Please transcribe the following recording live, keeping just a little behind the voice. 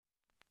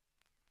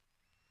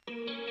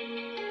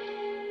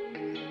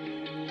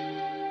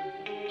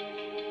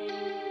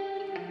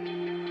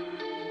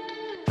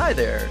Hi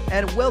there,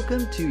 and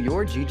welcome to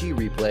your GG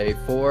Replay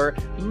for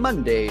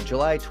Monday,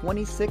 July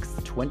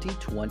 26th,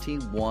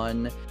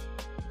 2021.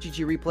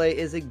 GG Replay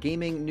is a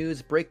gaming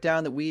news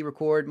breakdown that we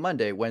record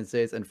Monday,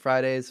 Wednesdays, and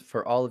Fridays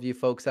for all of you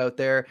folks out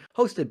there,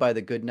 hosted by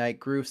the Goodnight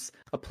Groofs,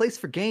 a place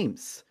for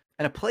games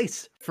and a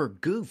place for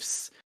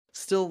goofs.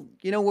 Still,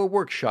 we're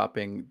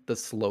workshopping the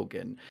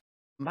slogan.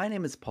 My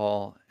name is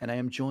Paul, and I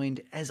am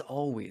joined, as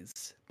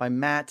always, by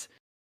Matt.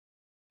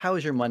 How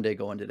is your Monday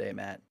going today,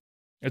 Matt?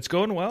 It's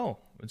going well.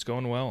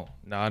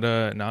 Not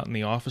in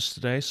the office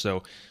today,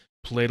 so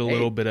played a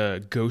little bit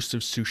of Ghost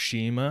of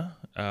Tsushima.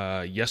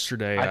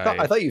 Yesterday,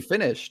 I thought you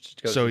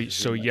finished. So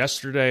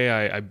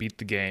yesterday I beat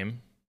the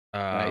game.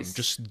 Nice.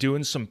 Just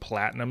doing some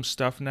platinum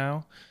stuff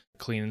now,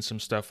 cleaning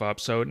some stuff up.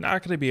 So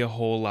not going to be a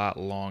whole lot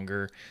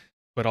longer,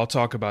 but I'll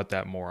talk about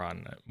that more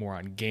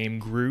on Game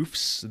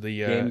Groofs,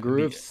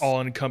 the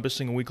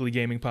all-encompassing weekly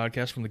gaming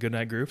podcast from the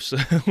Goodnight Groofs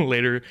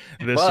later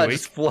this week. It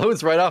just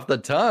flows right off the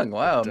tongue.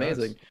 Wow,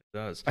 amazing. It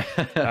does.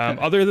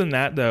 Other than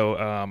that, though,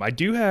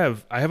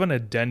 I have an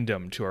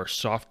addendum to our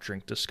soft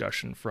drink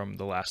discussion from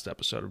the last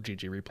episode of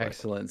GG Replay.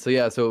 Excellent. So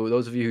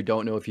those of you who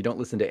don't know, if you don't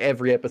listen to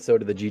every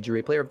episode of the GG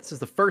Replay, or if this is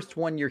the first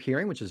one you're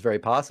hearing, which is very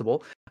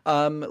possible,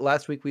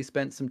 last week we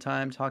spent some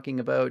time talking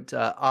about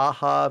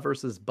AHA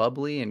versus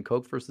Bubbly and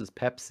Coke versus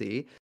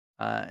Pepsi.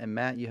 And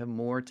Matt, you have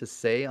more to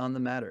say on the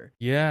matter.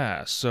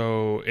 Yeah,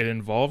 so it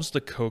involves the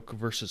Coke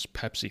versus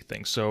Pepsi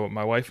thing. So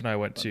my wife and I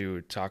went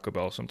to Taco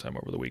Bell sometime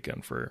over the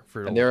weekend for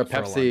and they're a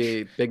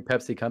Pepsi, big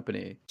Pepsi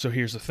company. So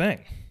here's the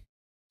thing.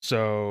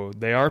 So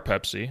they are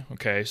Pepsi,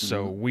 okay?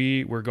 So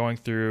we're going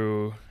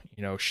through,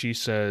 she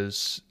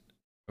says,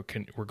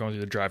 we're going through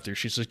the drive-through.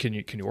 She says, can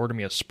you order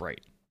me a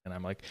Sprite? And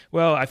I'm like,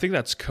 well, I think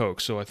that's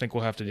Coke, so I think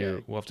we'll have to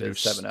do 7-Up. We'll have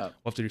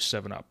to do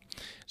 7-Up.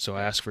 So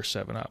I ask for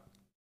 7-Up.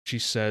 She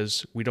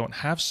says, we don't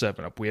have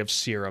 7-Up. We have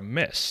Sierra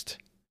Mist.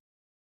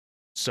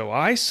 So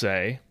I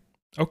say,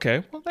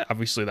 okay, well,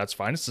 obviously that's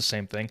fine. It's the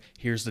same thing.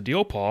 Here's the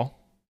deal, Paul.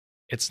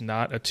 It's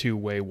not a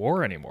two-way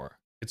war anymore.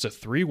 It's a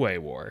three-way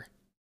war.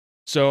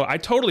 So I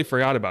totally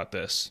forgot about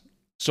this.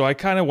 So I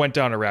kind of went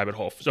down a rabbit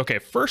hole. Okay,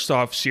 first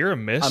off, Sierra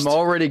Mist. I'm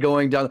already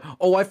going down.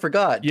 Oh, I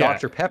forgot. Yeah,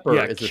 Dr.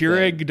 Pepper is the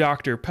Keurig thing.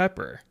 Dr.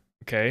 Pepper.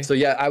 Okay. So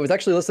yeah, I was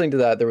actually listening to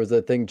that. There was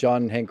a thing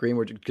John Hank Green,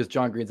 because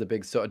John Green's a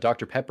big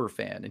Dr. Pepper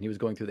fan, and he was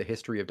going through the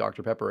history of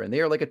Dr. Pepper, and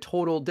they are like a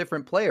total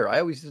different player. I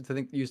always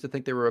used to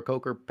think they were a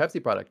Coke or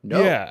Pepsi product.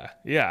 No.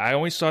 Yeah. I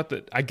always thought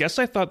that. I guess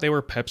I thought they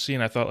were Pepsi,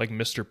 and I thought like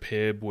Mr.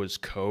 Pibb was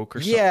Coke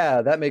or something.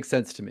 Yeah, that makes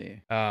sense to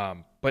me.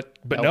 But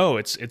no,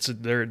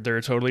 they're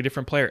a totally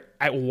different player.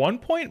 At one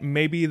point,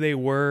 maybe they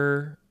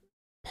were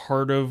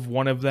part of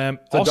one of them.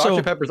 So also,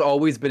 Dr. Pepper's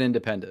always been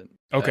independent.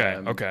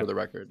 Okay. For the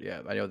record,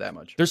 yeah, I know that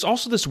much. There's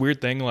also this weird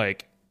thing,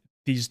 like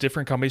these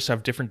different companies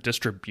have different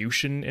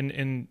distribution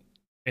in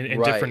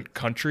different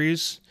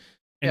countries.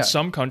 In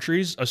some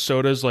countries, a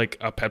soda is like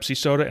a Pepsi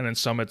soda, and in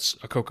some it's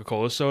a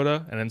Coca-Cola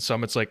soda, and in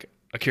some it's like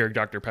a Keurig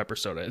Dr. Pepper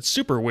soda. It's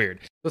super weird.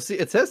 Well, see,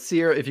 it says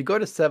Sierra. If you go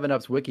to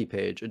 7-Up's wiki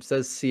page, it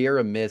says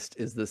Sierra Mist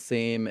is the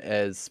same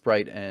as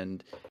Sprite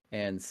and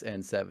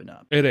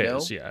 7-Up. It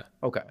is, yeah.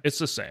 Okay, it's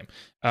the same.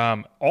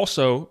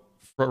 Also,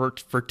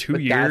 for 2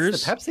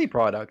 years, that's the Pepsi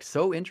product.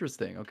 So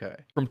interesting. Okay,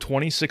 from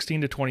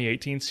 2016 to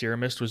 2018, Sierra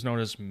Mist was known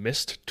as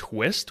Mist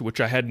Twist,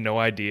 which I had no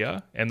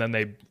idea, and then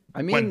they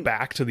went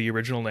back to the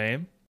original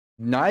name.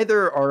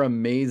 Neither are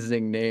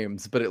amazing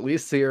names, but at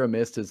least Sierra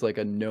Mist is like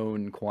a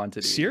known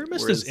quantity. Sierra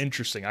Mist is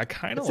interesting. I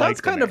kind of like it. Sounds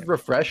kind of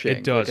refreshing.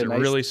 It does. Like it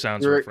really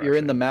sounds refreshing. You're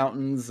in the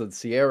mountains and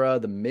Sierra.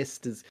 The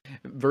Mist is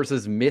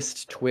versus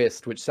Mist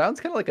Twist, which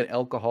sounds kind of like an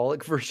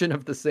alcoholic version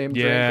of the same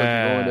drink. Like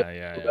you're going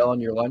to Taco Bell on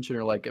your lunch and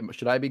you're like,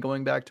 should I be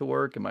going back to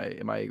work? Am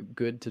I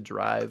good to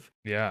drive?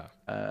 Yeah.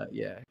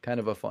 Kind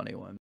of a funny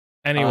one.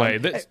 Anyway,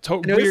 this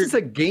is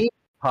a game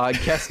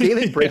podcast,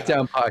 gaming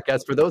breakdown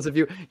podcast. For those of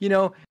you, when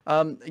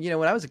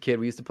I was a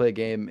kid, we used to play a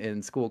game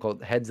in school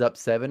called Heads Up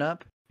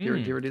 7-Up. Do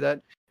you ever do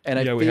that? And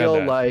I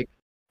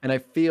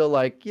feel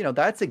like,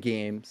 that's a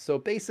game. So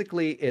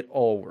basically it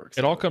all works.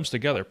 It all comes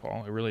together,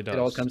 Paul. It really does. It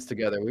all comes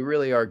together. We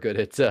really are good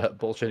at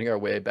bullshitting our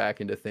way back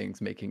into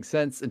things, making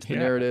sense into the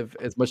narrative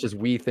as much as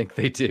we think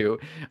they do.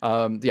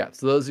 So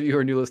those of you who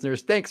are new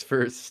listeners, thanks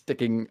for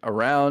sticking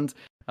around.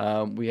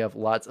 We have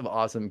lots of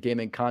awesome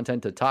gaming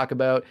content to talk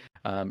about.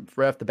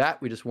 Right off the bat,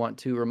 we just want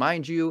to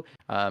remind you,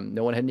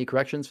 no one had any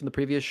corrections from the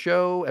previous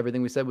show.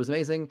 Everything we said was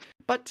amazing.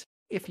 But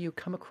if you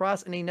come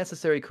across any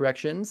necessary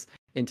corrections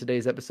in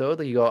today's episode,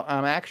 that you go,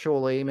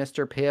 actually,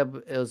 Mr.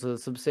 Pibb is a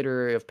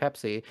subsidiary of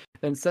Pepsi,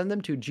 then send them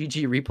to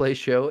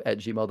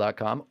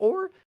ggreplayshow@gmail.com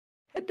or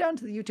head down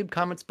to the YouTube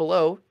comments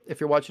below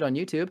if you're watching on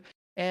YouTube,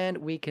 and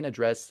we can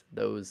address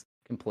those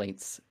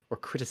complaints or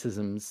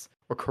criticisms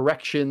or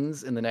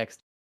corrections in the next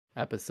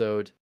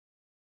episode.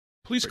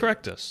 Please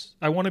correct us.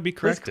 I want to be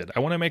corrected. I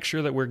want to make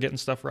sure that we're getting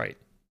stuff right.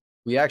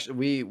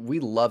 We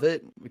love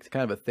it. It's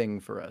kind of a thing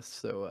for us.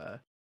 So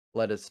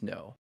let us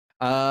know.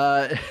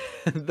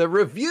 The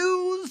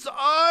reviews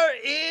are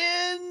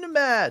in,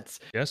 Matt.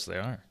 Yes, they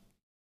are.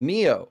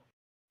 Neo,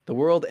 The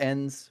World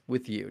Ends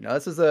with You. Now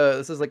this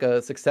is like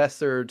a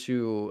successor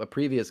to a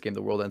previous game,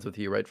 The World Ends with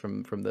You, right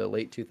from the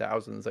late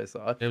 2000s. I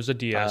saw it was a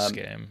DS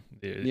game.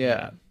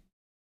 Yeah.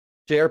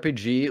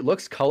 JRPG,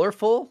 looks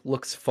colorful,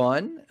 looks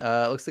fun,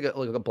 looks like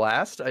a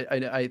blast.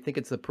 I think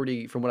it's a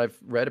pretty, from what I've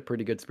read, a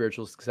pretty good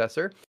spiritual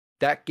successor.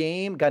 That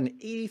game got an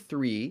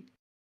 83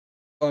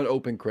 on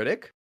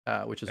OpenCritic,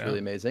 which is really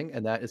amazing,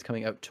 and that is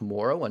coming out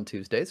tomorrow on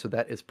Tuesday, so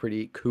that is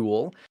pretty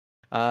cool.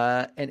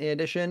 And in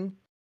addition,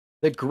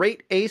 The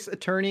Great Ace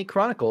Attorney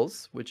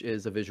Chronicles, which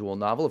is a visual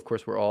novel. Of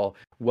course, we're all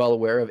well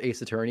aware of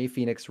Ace Attorney,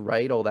 Phoenix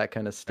Wright, all that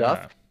kind of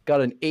stuff.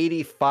 Got an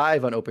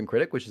 85 on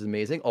OpenCritic, which is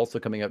amazing. Also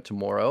coming out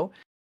tomorrow.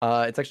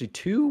 It's actually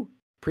two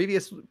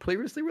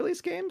previously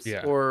released games,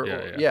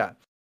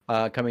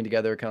 coming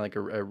together, kind of like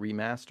a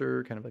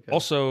remaster, kind of like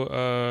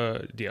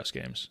also DS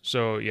games.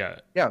 So yeah,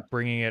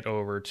 bringing it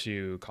over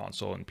to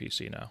console and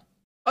PC now.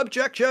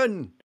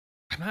 Objection!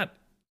 I'm not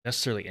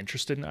necessarily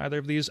interested in either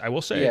of these. I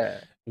will say,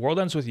 World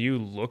Ends with You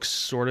looks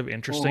sort of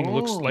interesting. It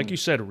looks, like you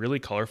said, really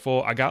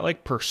colorful. I got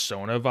like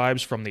Persona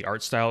vibes from the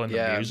art style and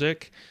the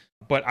music.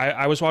 But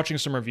I was watching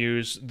some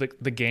reviews. The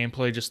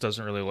gameplay just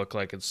doesn't really look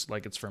like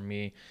it's for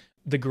me.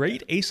 The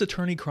Great Ace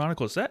Attorney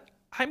Chronicles,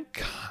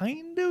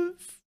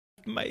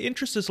 my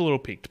interest is a little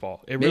peaked,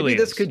 Paul. Maybe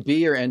this could be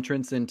your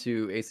entrance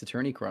into Ace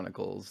Attorney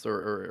Chronicles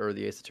or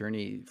the Ace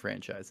Attorney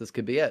franchise. This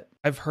could be it.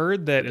 I've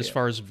heard that as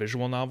far as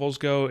visual novels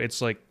go,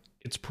 it's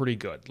pretty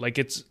good. Like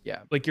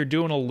like you're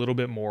doing a little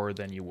bit more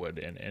than you would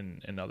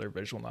in other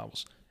visual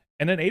novels.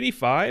 And then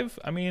 85,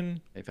 I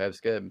mean, 85's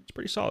good. It's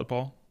pretty solid,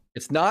 Paul.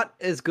 It's not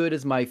as good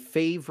as my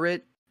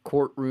favorite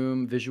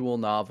courtroom visual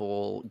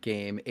novel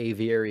game,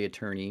 Aviary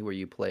Attorney, where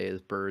you play as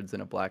birds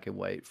in a black and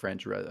white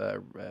French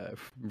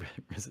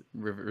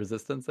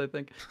resistance, I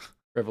think,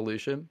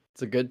 revolution.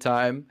 It's a good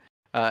time.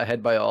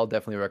 Head by all,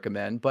 definitely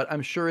recommend. But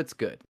I'm sure it's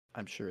good.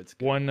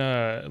 One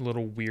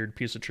little weird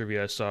piece of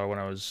trivia I saw when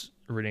I was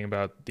reading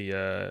about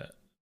the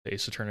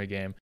Ace Attorney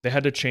game, they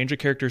had to change a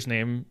character's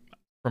name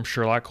from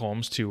Sherlock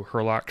Holmes to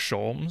Herlock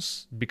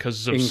Sholmes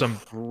because of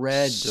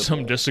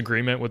some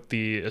disagreement with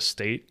the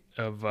estate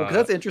of.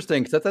 That's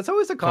interesting, because that's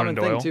always a common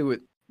thing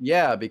too.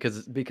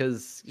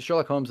 Because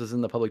Sherlock Holmes is in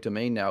the public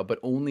domain now, but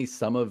only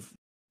some of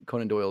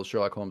Conan Doyle's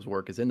Sherlock Holmes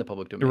work is in the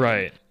public domain.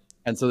 Right.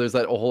 And so there's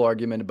that whole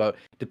argument about,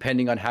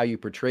 depending on how you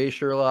portray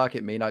Sherlock,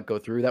 it may not go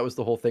through. That was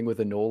the whole thing with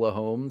Enola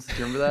Holmes. Do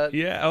you remember that?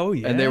 Yeah. Oh,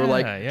 yeah. And they were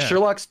like,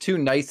 Sherlock's too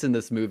nice in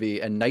this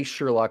movie, and nice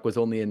Sherlock was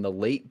only in the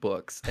late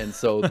books. And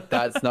so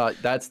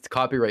that's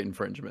copyright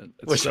infringement.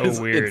 It's so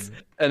weird.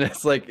 And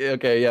it's like,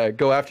 okay, yeah,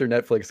 go after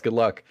Netflix. Good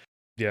luck.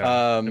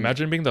 Yeah.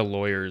 Imagine being the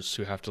lawyers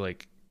who have to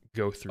like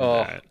go through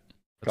that.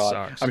 God.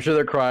 Sucks. I'm sure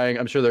they're crying.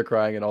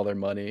 And all their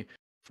money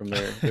from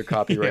their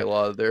copyright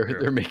law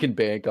they're making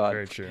bank on.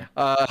 Very true.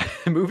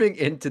 Moving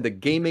into the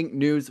gaming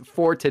news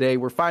for today,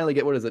 we're finally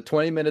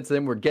 20 minutes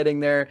in, we're getting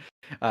there.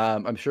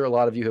 I'm sure a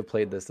lot of you have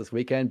played this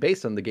weekend.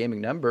 Based on the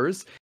gaming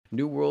numbers,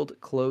 New World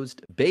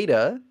closed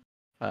beta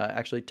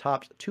actually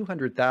topped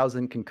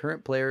 200,000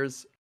 concurrent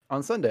players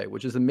on Sunday,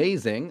 which is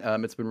amazing.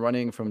 It's been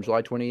running from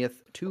July 20th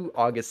to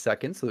August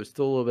 2nd, so there's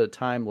still a little bit of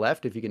time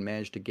left if you can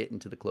manage to get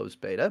into the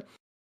closed beta,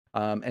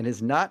 and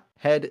has not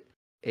had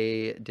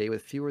a day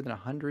with fewer than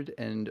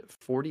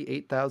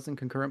 148,000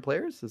 concurrent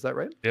players. Is that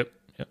right? Yep.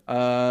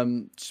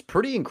 It's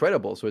pretty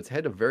incredible. So it's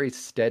had a very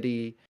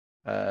steady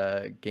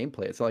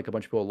gameplay. It's not like a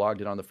bunch of people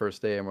logged in on the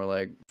first day and were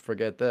like,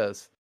 forget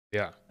this.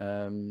 Yeah.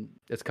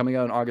 It's coming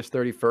out on August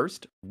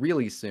 31st,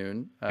 really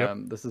soon.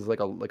 This is like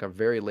a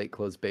very late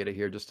closed beta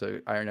here, just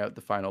to iron out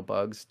the final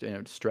bugs,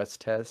 stress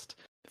test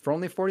for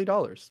only $40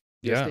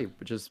 USD,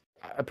 which is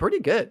pretty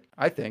good,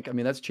 I think. I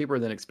mean, that's cheaper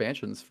than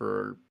expansions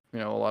for a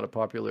lot of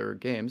popular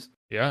games.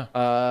 Yeah.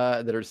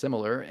 That are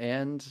similar,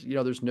 and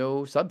there's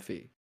no sub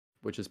fee,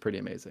 which is pretty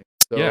amazing.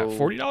 So, yeah,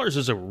 $40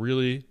 is a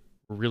really,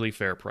 really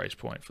fair price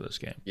point for this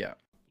game. Yeah.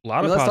 A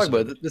lot of let's talk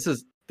about it.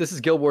 This is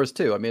Guild Wars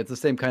 2. I mean, it's the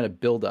same kind of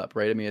build up,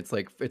 right? I mean, it's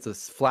a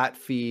flat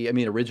fee. I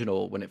mean,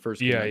 original when it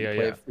first came out.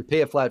 You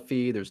pay a flat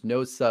fee. There's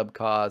no sub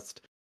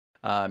cost.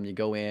 You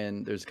go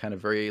in. There's kind of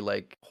very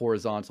like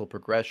horizontal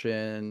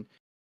progression.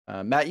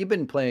 Matt, you've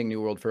been playing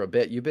New World for a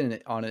bit. You've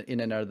been in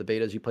and out of the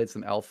betas. You played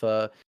some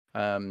alpha.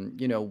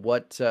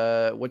 What's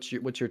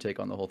your take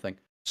on the whole thing?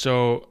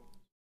 So,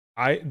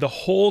 the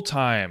whole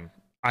time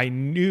I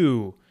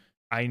knew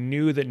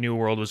that New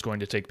World was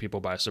going to take people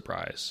by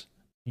surprise.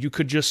 You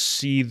could just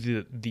see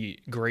the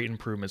great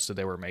improvements that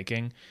they were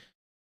making.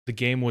 The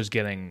game was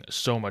getting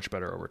so much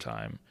better over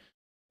time,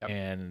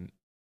 and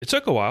it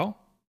took a while,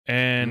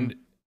 and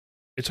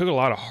it took a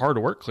lot of hard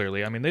work.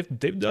 Clearly, I mean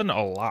they've done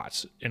a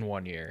lot in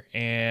 1 year,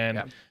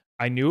 and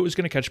I knew it was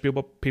going to catch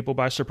people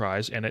by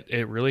surprise, and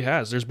it really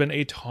has. There's been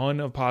a ton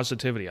of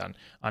positivity on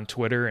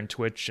Twitter and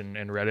Twitch and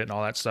Reddit and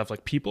all that stuff.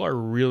 Like, people are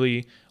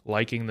really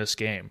liking this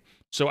game.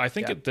 So I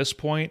think at this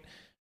point,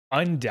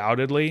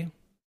 undoubtedly,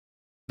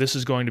 this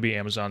is going to be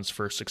Amazon's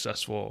first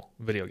successful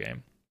video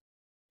game.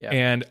 Yeah.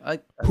 And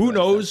who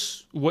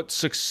knows what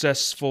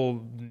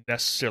successful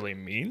necessarily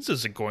means?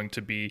 Is it going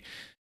to be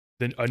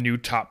a new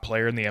top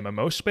player in the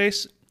MMO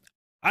space?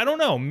 I don't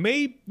know.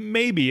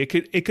 Maybe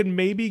it could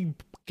maybe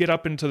get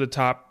up into the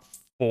top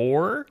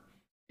 4.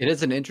 It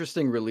is an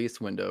interesting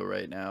release window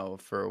right now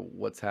for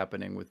what's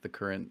happening with the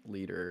current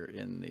leader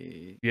in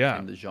the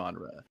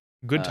genre.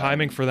 Good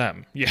timing for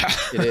them. Yeah.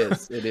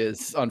 It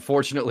is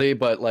unfortunately,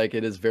 but like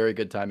it is very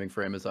good timing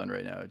for Amazon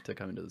right now to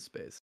come into the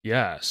space.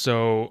 Yeah.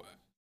 So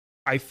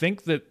I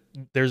think that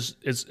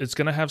it's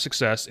going to have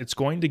success. It's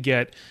going to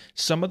get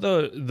some of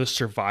the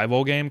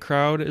survival game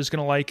crowd is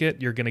going to like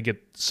it. You're going to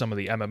get some of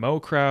the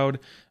MMO crowd.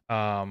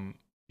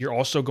 You're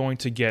also going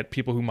to get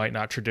people who might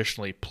not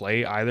traditionally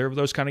play either of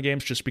those kind of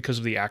games just because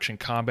of the action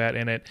combat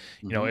in it.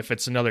 You know, if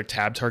it's another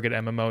tab target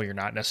MMO, you're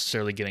not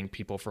necessarily getting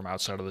people from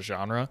outside of the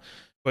genre.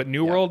 But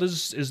New World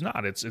is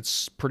not.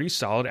 It's pretty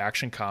solid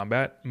action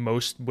combat.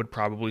 Most would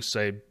probably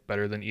say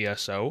better than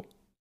ESO.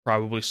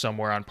 Probably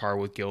somewhere on par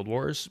with Guild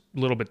Wars. A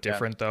little bit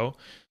different though.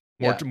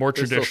 More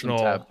traditional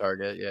tab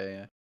target. Yeah.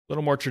 A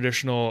little more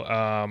traditional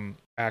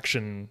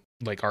action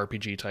like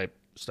RPG type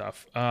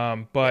stuff.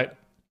 But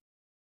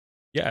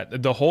yeah,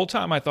 the whole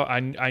time I thought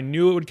I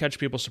knew it would catch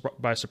people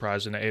by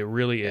surprise, and it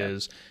really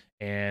is.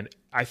 And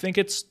I think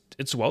it's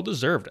well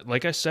deserved.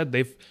 Like I said,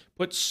 they've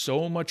put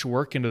so much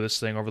work into this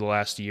thing over the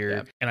last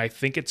year, and I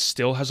think it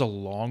still has a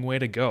long way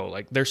to go.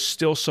 Like there's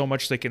still so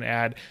much they can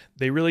add.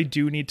 They really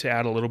do need to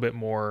add a little bit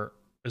more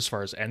as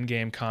far as end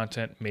game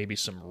content, maybe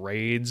some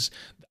raids.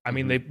 I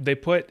mean, they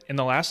put in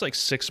the last like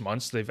 6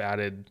 months, they've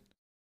added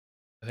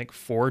I think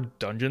 4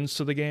 dungeons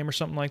to the game or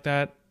something like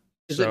that.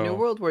 Is it New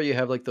World where you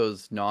have like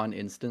those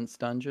non-instance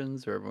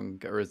dungeons,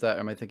 or is that?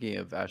 Am I thinking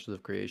of Ashes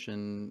of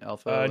Creation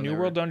Alpha? New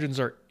World dungeons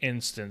are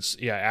instance.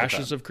 Yeah,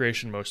 Ashes of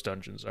Creation. Most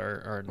dungeons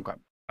are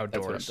outdoors.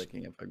 That's what I'm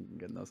thinking if I'm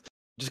getting those.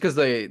 Just because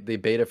the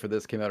beta for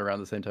this came out around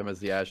the same time as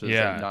the Ashes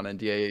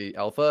non-NDA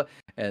Alpha,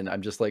 and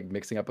I'm just like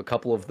mixing up a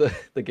couple of the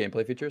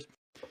gameplay features.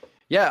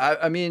 Yeah,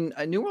 I mean,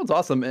 New World's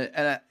awesome,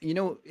 and you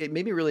know, it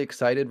made me really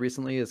excited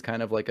recently as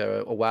kind of like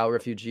a WoW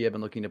refugee. I've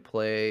been looking to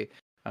play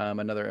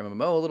another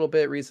MMO a little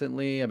bit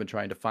recently. I've been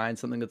trying to find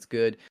something that's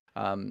good.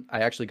 I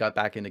actually got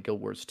back into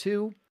Guild Wars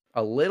 2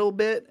 a little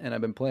bit, and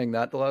I've been playing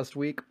that the last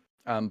week.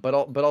 But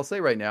I'll say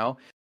right now,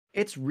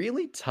 it's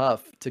really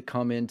tough to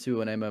come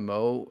into an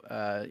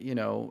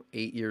MMO,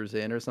 8 years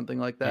in or something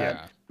like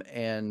that,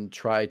 and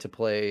try to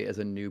play as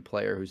a new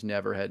player who's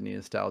never had any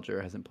nostalgia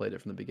or hasn't played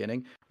it from the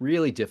beginning.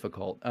 Really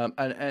difficult. And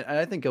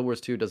I think Guild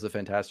Wars 2 does a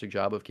fantastic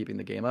job of keeping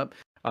the game up.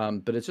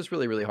 But it's just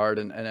really, really hard.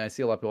 And I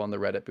see a lot of people on the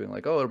Reddit being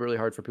like, oh, it'll be really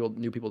hard for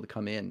new people to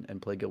come in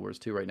and play Guild Wars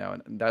 2 right now.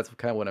 And that's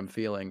kind of what I'm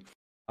feeling.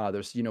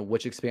 There's,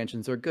 which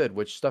expansions are good?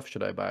 Which stuff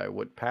should I buy?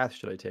 What path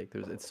should I take?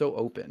 It's so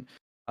open.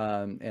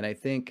 And I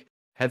think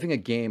having a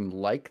game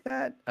like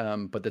that,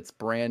 but that's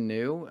brand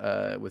new,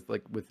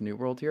 with New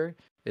World here,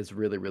 is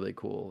really, really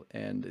cool.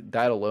 And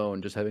that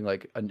alone, just having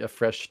like a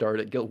fresh start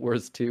at Guild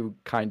Wars 2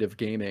 kind of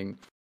gaming,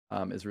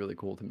 is really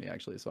cool to me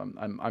actually. So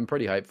I'm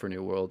pretty hyped for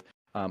New World.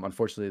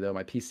 Unfortunately though,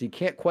 my PC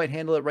can't quite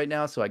handle it right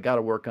now, so I got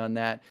to work on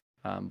that.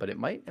 But it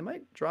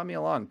might draw me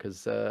along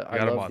because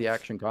I love the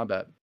action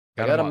combat.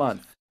 I got a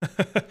month.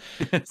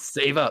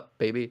 Save up,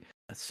 baby.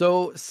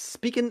 So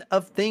speaking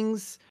of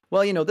things,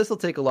 well, this will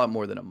take a lot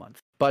more than a month.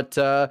 But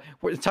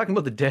we're talking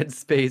about the Dead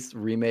Space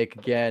remake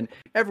again.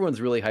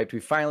 Everyone's really hyped. We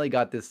finally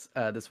got this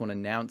one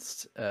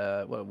announced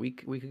a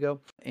week ago,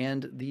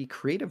 and the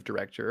creative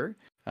director.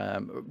 I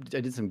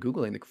did some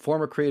Googling. The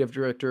former creative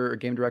director or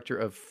game director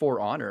of For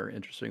Honor,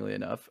 interestingly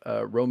enough,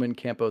 Roman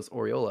Campos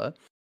Oriola,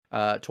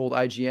 told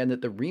IGN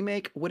that the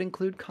remake would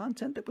include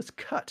content that was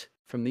cut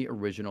from the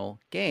original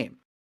game.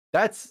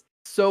 That's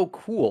so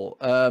cool.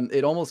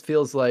 It almost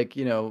feels like,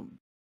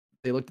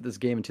 they looked at this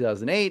game in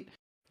 2008.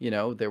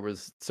 There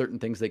was certain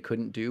things they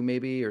couldn't do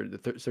maybe, or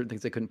certain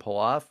things they couldn't pull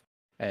off.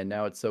 And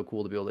now it's so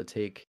cool to be able to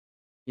take,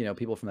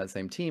 people from that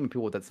same team,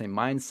 people with that same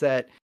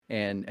mindset,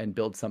 and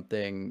build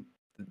something.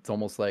 It's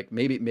almost like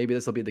maybe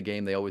this will be the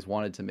game they always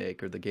wanted to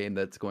make, or the game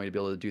that's going to be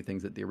able to do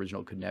things that the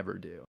original could never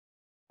do.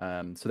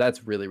 So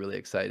that's really, really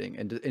exciting,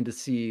 and to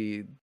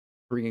see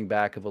bringing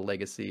back of a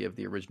legacy of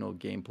the original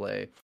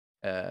gameplay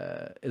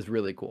is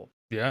really cool.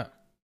 Yeah.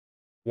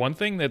 One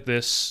thing that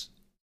this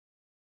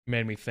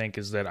made me think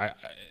is that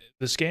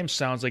this game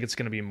sounds like it's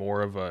going to be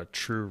more of a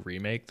true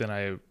remake than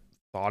I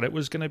thought it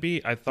was going to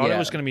be. I thought it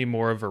was going to be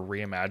more of a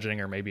reimagining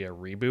or maybe a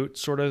reboot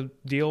sort of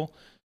deal.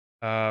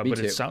 But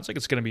it sounds like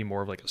it's going to be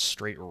more of like a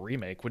straight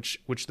remake,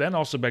 which then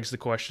also begs the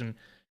question,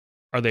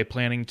 are they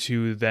planning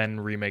to then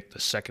remake the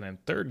second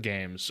and third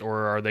games,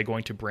 or are they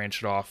going to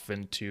branch it off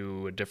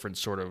into a different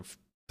sort of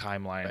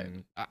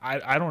timeline?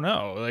 Right. I don't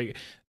know. Like,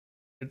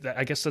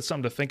 I guess that's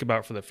something to think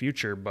about for the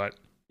future, but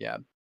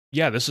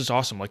yeah, this is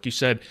awesome. Like you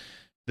said,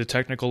 the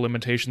technical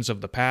limitations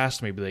of the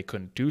past, maybe they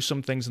couldn't do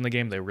some things in the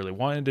game they really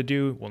wanted to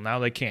do. Well, now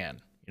they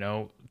can.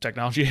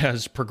 Technology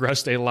has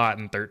progressed a lot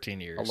in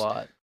 13 years. A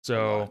lot.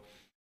 So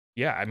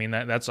yeah, I mean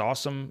that's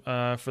awesome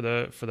for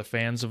the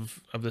fans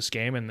of this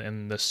game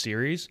and this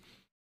series.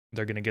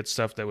 They're going to get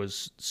stuff that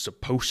was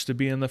supposed to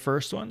be in the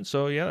first one.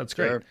 So yeah, that's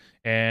great. Sure.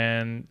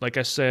 And like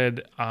I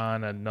said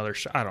on another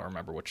show, I don't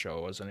remember what show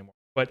it was anymore.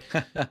 But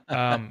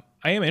I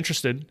am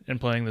interested in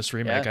playing this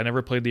remake. Yeah. I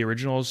never played the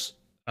originals.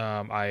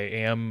 I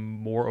am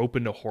more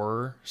open to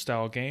horror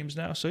style games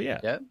now. So yeah,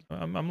 Yeah.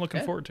 I'm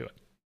looking forward to it.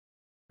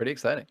 Pretty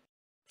exciting.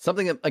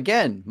 Something that,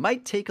 again,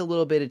 might take a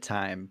little bit of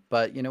time,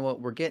 but you know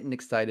what? We're getting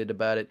excited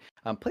about it.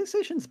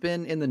 PlayStation's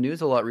been in the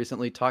news a lot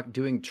recently,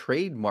 doing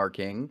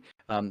trademarking.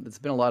 There's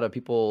been a lot of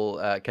people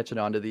catching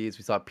on to these.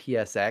 We saw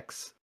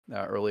PSX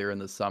earlier in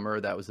the summer.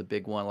 That was a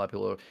big one. A lot of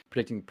people are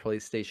predicting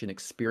PlayStation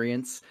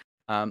Experience.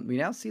 We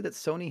now see that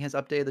Sony has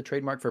updated the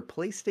trademark for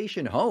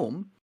PlayStation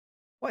Home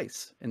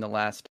twice in the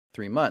last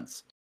 3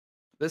 months.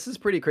 This is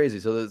pretty crazy.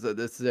 So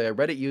this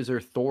Reddit user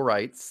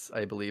Thorites,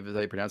 I believe is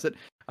how you pronounce it.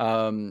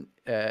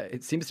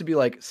 It seems to be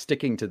like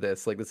sticking to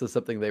this. Like this is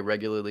something they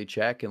regularly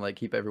check and like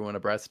keep everyone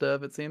abreast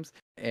of, it seems.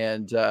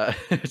 And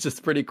it's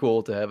just pretty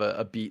cool to have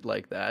a beat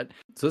like that.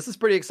 So this is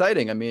pretty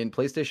exciting. I mean,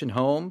 PlayStation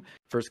Home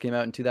first came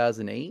out in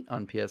 2008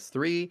 on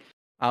PS3.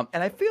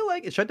 And I feel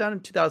like it shut down in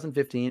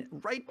 2015,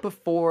 right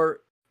before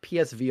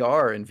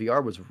PSVR, and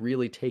VR was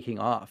really taking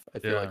off, I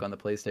feel like, on the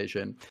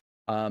PlayStation.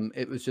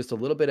 It was just a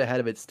little bit ahead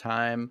of its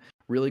time.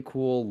 Really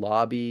cool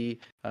lobby,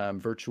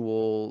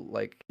 virtual,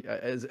 like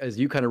as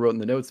you kind of wrote in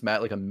the notes,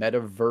 Matt, like a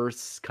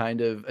metaverse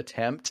kind of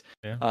attempt.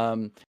 Yeah.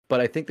 But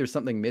I think there's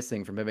something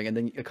missing from having, and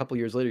then a couple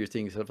years later, you're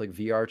seeing stuff like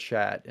VR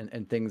chat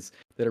and things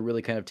that are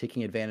really kind of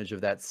taking advantage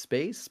of that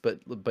space, but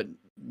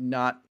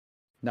not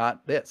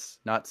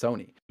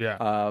Sony.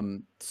 Yeah.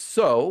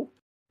 So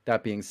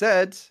that being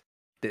said,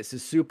 this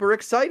is super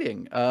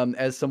exciting.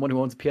 As someone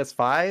who owns a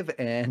PS5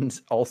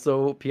 and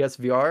also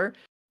PSVR,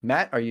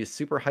 Matt, are you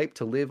super hyped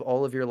to live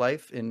all of your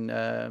life in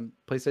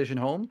PlayStation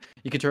Home?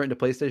 You can turn it into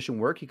PlayStation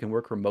Work. You can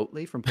work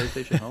remotely from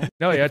PlayStation Home.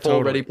 No, yeah, full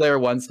totally. Ready Player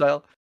One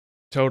style.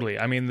 Totally.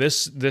 I mean,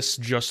 this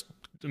just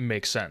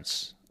makes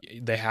sense.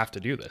 They have to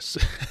do this.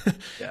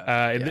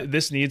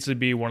 This needs to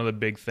be one of the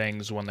big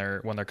things when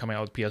they're coming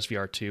out with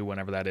PSVR 2,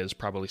 whenever that is,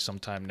 probably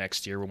sometime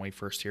next year when we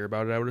first hear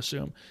about it, I would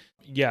assume.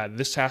 Yeah,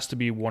 this has to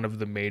be one of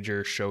the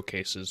major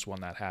showcases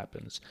when that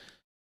happens.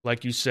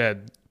 Like you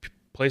said,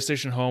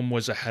 PlayStation Home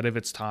was ahead of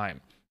its time.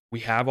 We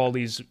have all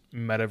these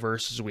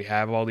metaverses, we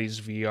have all these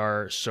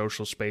VR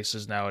social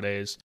spaces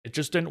nowadays. It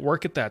just didn't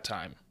work at that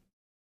time.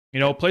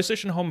 You know,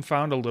 PlayStation Home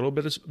found a little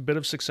bit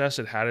of success.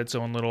 It had its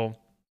own little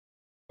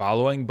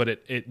following, but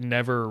it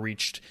never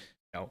reached,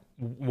 you know,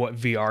 what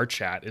VR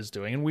chat is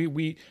doing. And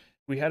we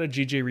had a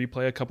GG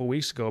replay a couple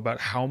weeks ago about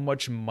how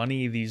much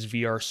money these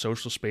VR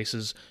social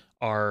spaces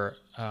are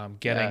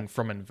getting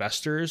from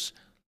investors.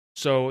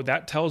 So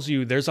that tells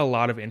you there's a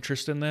lot of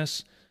interest in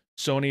this.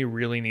 Sony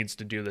really needs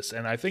to do this,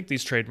 and I think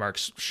these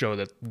trademarks show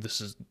that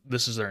this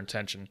is their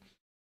intention.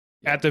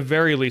 At the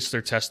very least,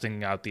 they're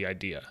testing out the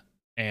idea,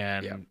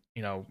 and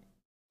you know,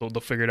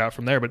 they'll figure it out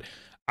from there. But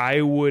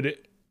I would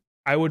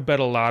bet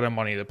a lot of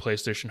money that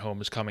PlayStation Home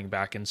is coming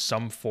back in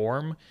some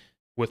form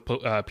with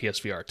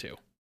PSVR 2.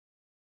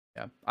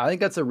 Yeah, I think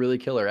that's a really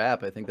killer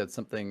app. I think that's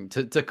something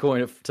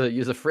to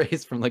use a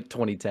phrase from like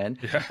 2010.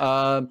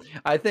 Yeah.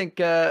 I think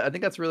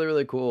that's really,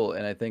 really cool,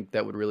 and I think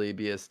that would really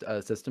be a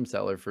system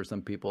seller for some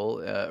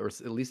people, or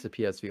at least a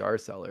PSVR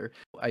seller.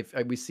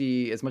 We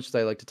see, as much as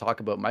I like to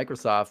talk about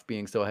Microsoft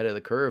being so ahead of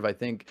the curve, I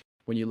think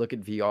when you look at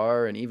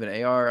VR and even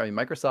AR, I mean,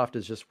 Microsoft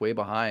is just way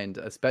behind,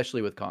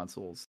 especially with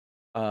consoles.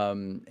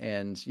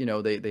 And you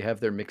know, they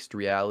have their mixed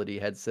reality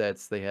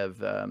headsets, they have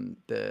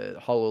the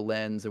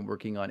HoloLens and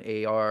working on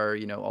AR,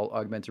 you know, all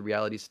augmented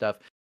reality stuff,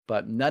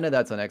 but none of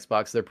that's on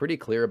Xbox. They're pretty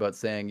clear about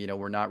saying, you know,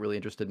 we're not really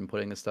interested in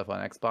putting this stuff on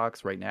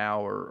Xbox right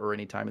now or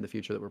any time in the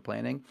future that we're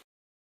planning.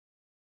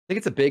 I think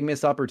it's a big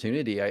missed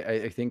opportunity.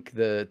 I think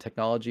the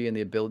technology and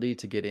the ability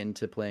to get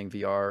into playing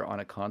VR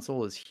on a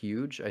console is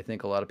huge. I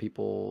think a lot of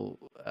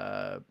people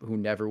who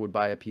never would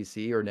buy a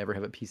PC or never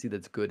have a PC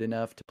that's good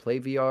enough to play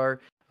VR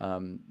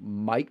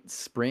might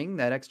spring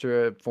that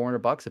extra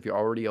 $400 if you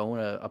already own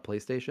a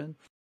PlayStation.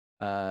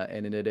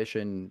 And in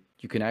addition,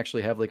 you can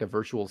actually have like a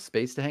virtual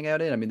space to hang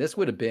out in. I mean, this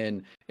would have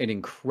been an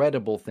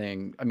incredible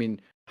thing. I mean,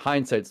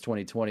 hindsight's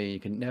 2020. You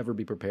can never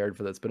be prepared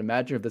for this. But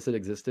imagine if this had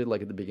existed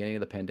like at the beginning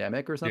of the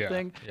pandemic or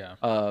something. Yeah.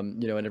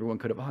 You know, and everyone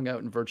could have hung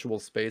out in virtual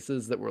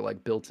spaces that were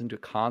like built into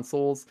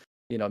consoles.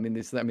 You know, I mean,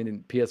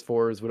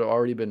 PS4s would have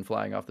already been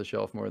flying off the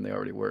shelf more than they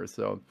already were.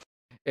 So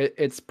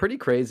it's pretty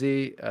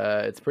crazy.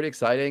 It's pretty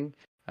exciting.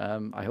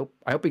 I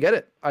hope we get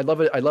it. I'd love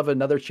it. I'd love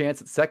another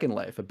chance at Second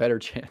Life, a better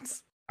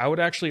chance. I would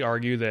actually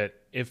argue that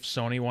if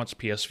Sony wants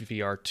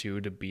PSVR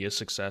 2 to be a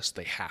success,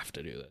 they have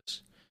to do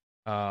this.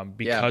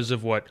 Because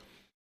of what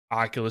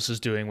Oculus is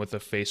doing with the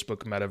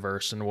Facebook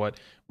metaverse and what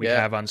we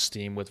have on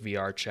Steam with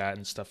VR chat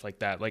and stuff like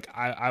that. Like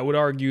I would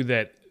argue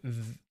that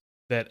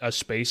that a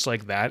space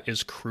like that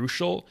is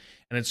crucial,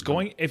 and it's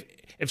going, if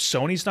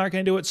Sony's not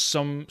going to do it,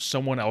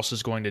 someone else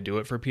is going to do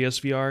it for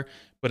PSVR.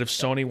 But if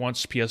Sony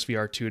wants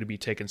PSVR 2 to be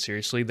taken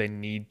seriously, they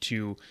need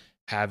to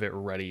have it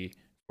ready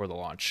for the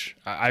launch.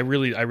 I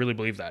really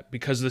believe that,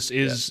 because this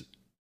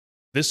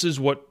is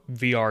what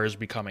VR is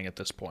becoming at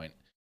this point.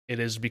 It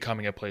is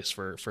becoming a place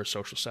for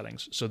social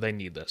settings, so they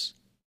need this.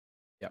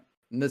 Yeah,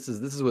 and this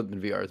is what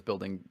VR is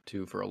building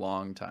to for a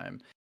long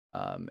time.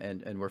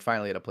 And we're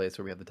finally at a place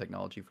where we have the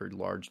technology for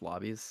large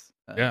lobbies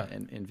Yeah.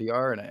 in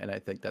VR, and I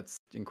think that's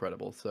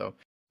incredible. So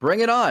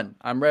bring it on!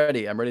 I'm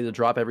ready. I'm ready to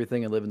drop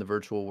everything and live in the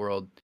virtual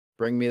world.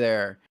 Bring me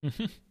there.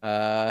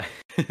 Uh,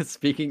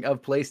 Speaking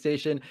of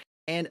PlayStation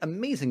and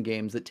amazing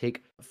games that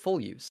take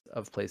full use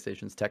of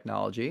PlayStation's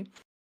technology,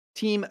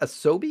 Team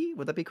Asobi,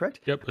 would that be correct?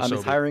 Yep. Is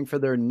Asobi. hiring for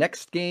their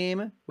next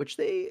game, which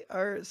they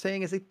are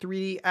saying is a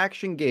 3D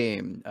action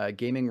game.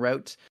 Gaming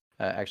Route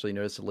actually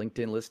noticed a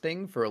LinkedIn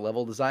listing for a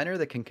level designer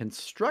that can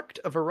construct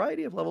a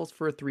variety of levels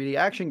for a 3D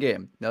action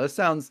game. Now, this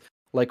sounds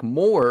like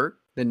more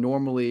than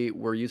normally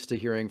we're used to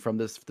hearing from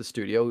the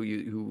studio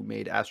who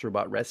made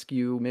Astrobot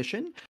Rescue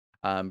Mission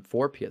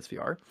for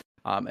PSVR.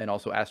 And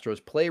also Astro's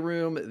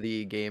Playroom,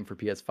 the game for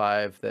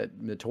PS5 that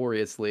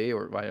notoriously,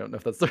 or I don't know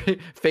if that's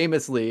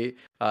famously,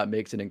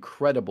 makes an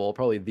incredible,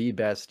 probably the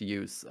best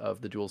use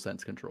of the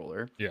DualSense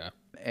controller. Yeah.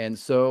 And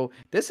so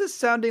this is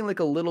sounding like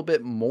a little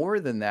bit more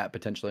than that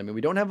potentially. I mean,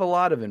 we don't have a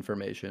lot of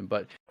information,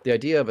 but the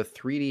idea of a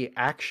 3D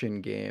action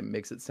game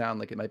makes it sound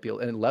like it might be,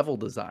 and level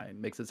design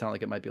makes it sound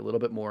like it might be a little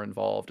bit more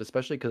involved,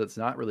 especially because it's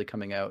not really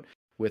coming out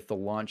with the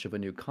launch of a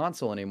new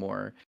console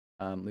anymore.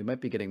 We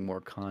might be getting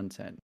more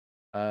content.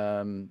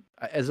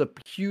 As a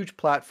huge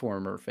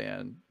platformer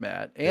fan,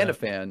 Matt, and a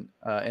fan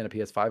and a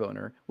PS5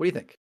 owner, what do you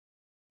think?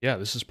 Yeah,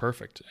 this is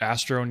perfect.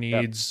 Astro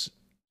needs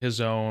his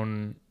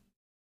own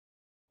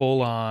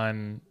full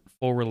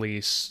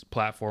release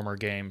platformer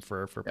game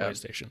for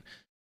PlayStation.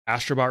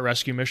 Astrobot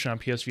Rescue Mission on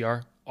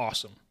PSVR,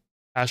 awesome.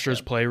 Astro's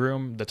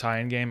Playroom, the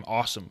tie-in game,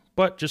 awesome.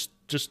 But just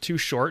too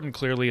short and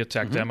clearly a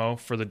tech demo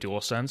for the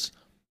DualSense.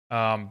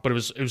 But it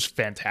was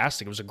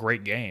fantastic. It was a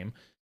great game.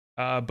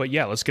 But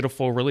yeah, let's get a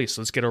full release.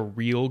 Let's get a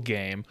real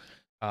game.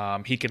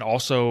 He can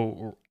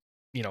also,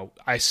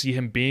 I see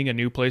him being a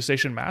new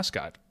PlayStation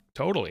mascot.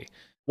 Totally.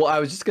 Well, I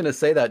was just going to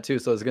say that too.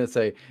 So I was going to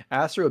say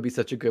Astro would be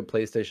such a good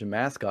PlayStation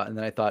mascot. And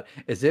then I thought,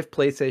 as if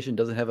PlayStation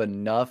doesn't have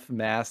enough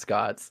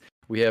mascots.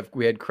 We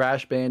had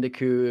Crash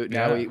Bandicoot.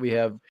 Now we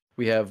have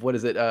what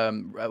is it?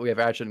 We have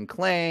Ratchet and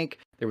Clank.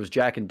 There was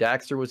Jak and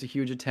Daxter was a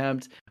huge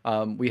attempt.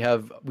 We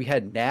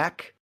had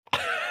Knack,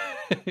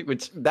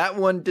 which that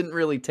one didn't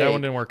really take. That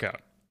one didn't work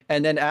out.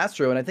 And then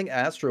Astro, and I think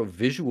Astro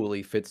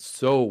visually fits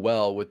so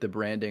well with the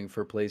branding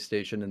for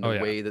PlayStation and the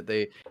way that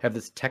they have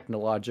this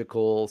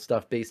technological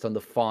stuff based on the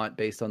font,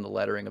 based on the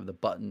lettering of the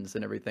buttons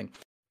and everything.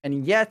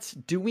 And yet,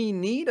 do we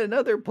need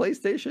another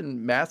PlayStation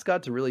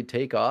mascot to really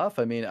take off?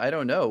 I mean, I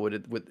don't know.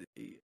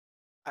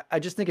 I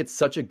just think it's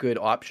such a good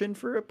option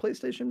for a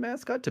PlayStation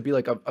mascot to be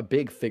like a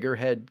big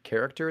figurehead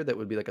character that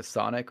would be like a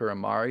Sonic or a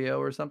Mario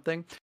or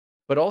something.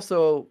 But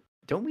also,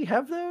 don't we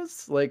have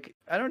those? Like,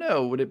 I don't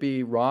know. Would it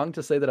be wrong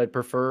to say that I'd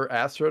prefer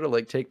Astro to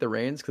like take the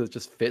reins because it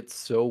just fits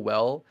so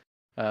well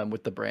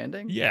with the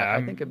branding? Yeah, I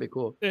think it'd be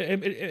cool.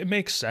 It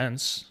makes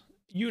sense.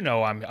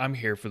 I'm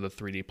here for the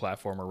 3D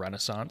platformer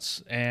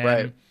renaissance,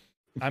 and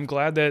I'm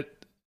glad that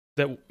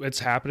it's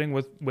happening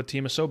with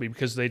Team Asobi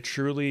because they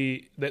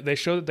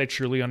show that they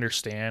truly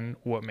understand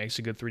what makes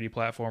a good 3D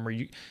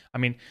platformer.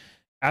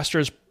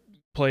 Astro's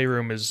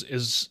Playroom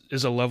is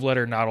a love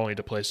letter not only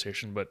to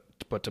PlayStation but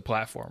to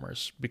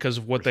platformers because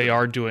of what they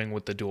are doing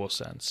with the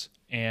DualSense,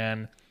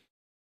 and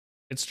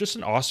it's just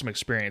an awesome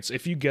experience.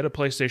 If you get a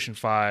PlayStation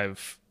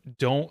 5,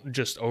 don't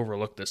just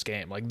overlook this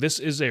game. Like, this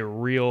is a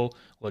real,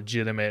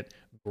 legitimate,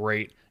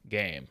 great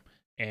game,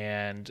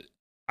 and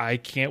I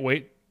can't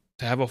wait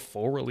to have a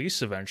full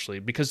release eventually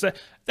because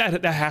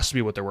that has to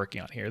be what they're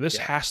working on here. This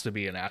has to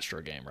be an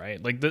Astro game,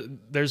 right? Like,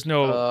 there's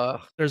no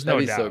doubt.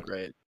 So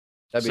great.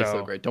 That'd be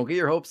so great. Don't get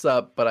your hopes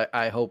up, but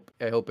I hope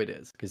it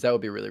is, because that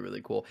would be really,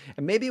 really cool.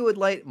 And maybe it would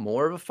light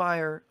more of a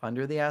fire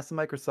under the ass of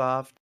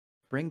Microsoft.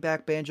 Bring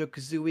back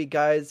Banjo-Kazooie,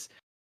 guys.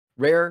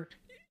 Rare.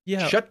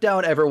 Yeah. Shut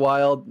down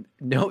Everwild.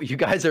 No, you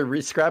guys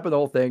are scrapping the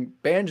whole thing.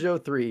 Banjo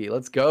 3.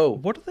 Let's go.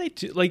 What do they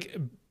do? Like,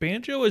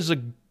 Banjo is a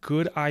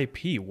good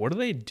IP. What do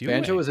they do?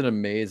 Banjo is an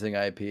amazing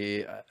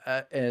IP.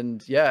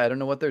 And yeah, I don't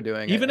know what they're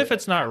doing. Even if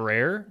it's not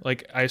Rare,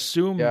 like, I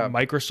assume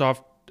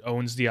Microsoft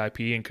owns the IP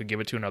and could give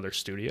it to another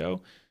studio.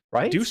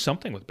 Right? Do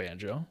something with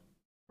Banjo.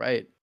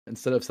 Right.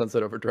 Instead of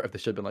Sunset Overdrive, they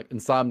should have been like,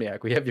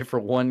 Insomniac, we have you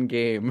for one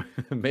game.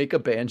 Make a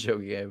Banjo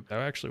game. That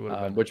actually would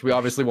have been. Which we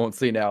obviously won't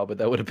see now, but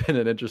that would have been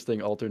an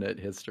interesting alternate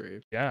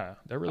history. Yeah,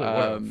 that really would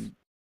have.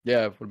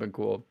 Yeah, it would have been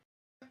cool.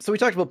 So we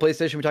talked about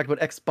PlayStation, we talked about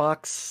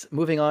Xbox.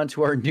 Moving on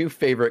to our new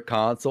favorite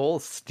console,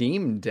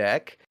 Steam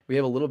Deck. We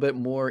have a little bit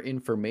more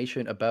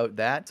information about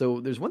that. So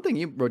there's one thing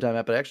you wrote down,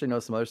 Matt, but I actually know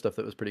some other stuff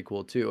that was pretty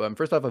cool too.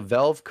 First off, a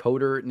Valve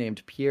coder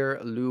named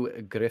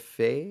Pierre-Loup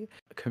Griffet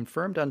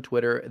confirmed on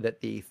Twitter that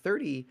the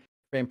 30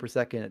 frame per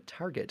second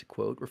target,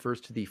 quote,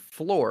 refers to the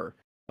floor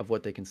of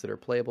what they consider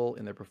playable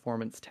in their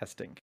performance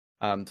testing.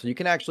 So you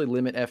can actually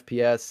limit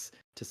FPS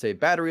to save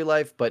battery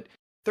life, but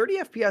 30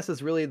 FPS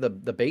is really the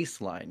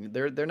baseline.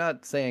 They're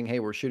not saying, hey,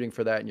 we're shooting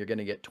for that and you're going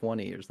to get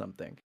 20 or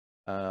something,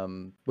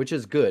 which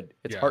is good.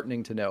 It's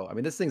heartening to know. I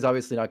mean, this thing's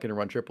obviously not going to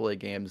run AAA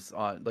games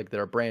on that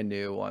are brand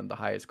new on the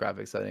highest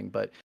graphics setting,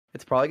 but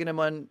it's probably going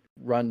to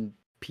run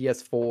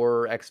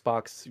PS4,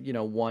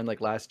 Xbox, One, like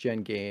last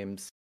gen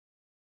games.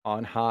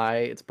 on high.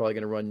 It's probably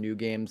going to run new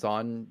games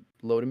on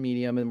low to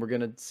medium, and we're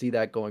going to see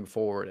that going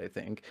forward, I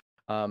think.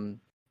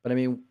 But I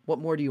mean, what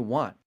more do you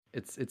want?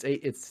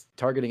 It's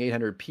targeting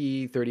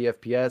 800p, 30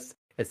 FPS.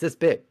 It's this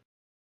big.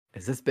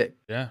 It's this big.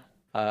 Yeah.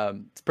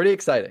 It's pretty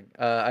exciting.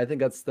 I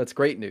think that's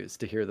great news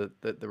to hear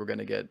that we're going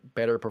to get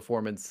better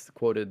performance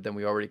quoted than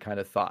we already kind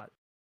of thought.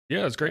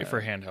 Yeah, it's great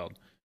for handheld.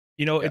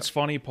 You know, it's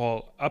funny,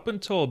 Paul. Up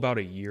until about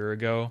a year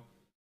ago,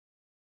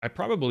 I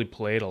probably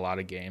played a lot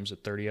of games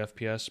at 30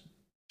 FPS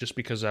just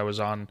because I was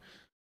on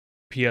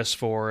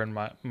PS4 and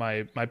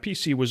my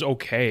PC was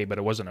okay, but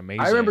it wasn't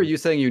amazing. I remember you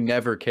saying you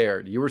never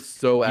cared. You were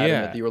so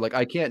adamant that you were like,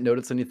 I can't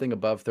notice anything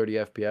above 30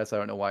 FPS. I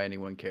don't know why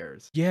anyone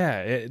cares.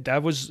 Yeah,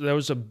 that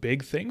was a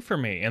big thing for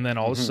me. And then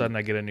all of a sudden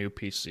I get a new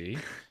PC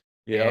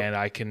and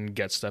I can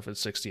get stuff at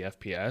 60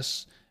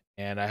 FPS.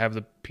 And I have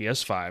the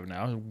PS5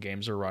 now.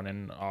 Games are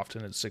running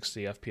often at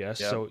 60 FPS.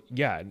 Yep. So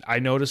yeah, I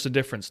notice a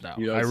difference now.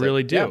 I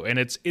really do. Yeah. And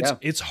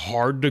it's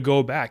hard to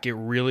go back. It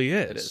really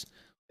is.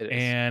 It is.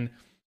 And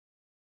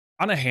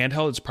on a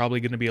handheld, it's probably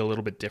going to be a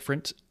little bit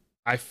different.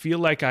 I feel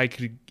like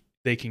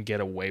they can get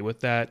away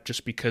with that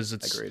just because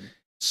it's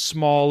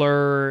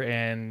smaller,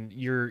 and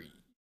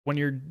when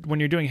you're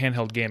doing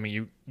handheld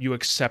gaming, you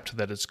accept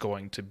that it's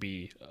going to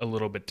be a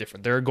little bit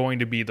different. There are going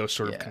to be those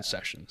sort of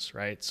concessions,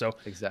 right? So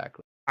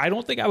exactly. I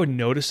don't think I would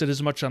notice it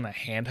as much on a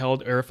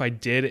handheld, or if I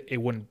did,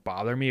 it wouldn't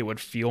bother me. It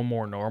would feel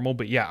more normal.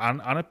 But yeah,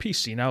 on a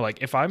PC now,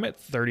 like if I'm at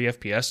 30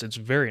 FPS, it's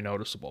very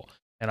noticeable.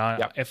 And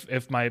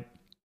if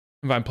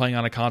I'm playing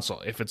on a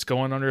console, if it's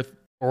going under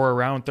or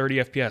around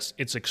 30 FPS,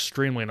 it's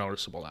extremely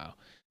noticeable now.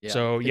 Yeah.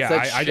 So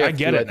yeah, I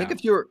get it.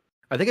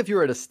 I think if you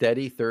were at a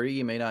steady 30,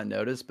 you may not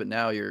notice, but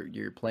now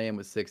you're playing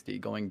with 60,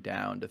 going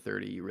down to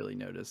 30, you really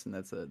notice, and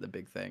that's the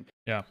big thing.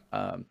 Yeah.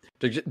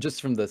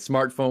 Just from the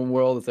smartphone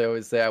world, as I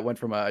always say,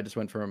 I just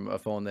went from a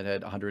phone that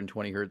had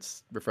 120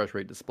 hertz refresh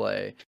rate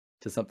display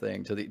to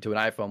an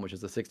iPhone which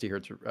is a 60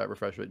 hertz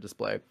refresh rate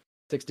display.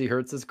 60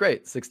 hertz is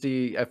great.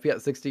 60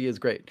 FPS, 60 is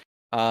great.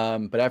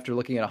 But after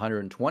looking at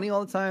 120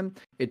 all the time,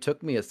 it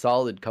took me a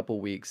solid couple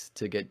weeks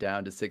to get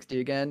down to 60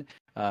 again,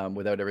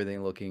 without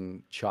everything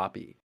looking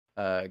choppy.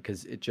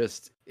 Because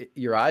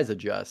your eyes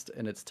adjust,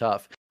 and it's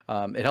tough.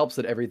 It helps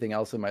that everything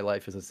else in my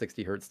life is a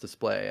 60 hertz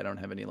display. I don't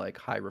have any like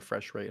high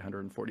refresh rate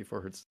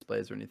 144 hertz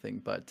displays or anything,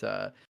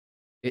 but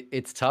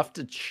it's tough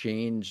to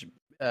change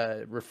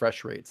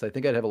refresh rates. I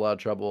think I'd have a lot of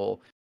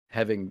trouble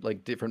having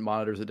like different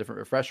monitors at different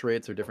refresh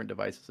rates or different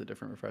devices at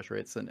different refresh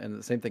rates, and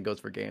the same thing goes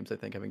for games. I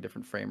think having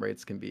different frame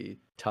rates can be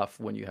tough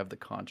when you have the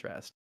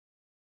contrast.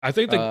 I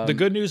think the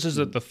good news is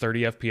that the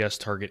 30 FPS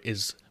target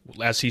is,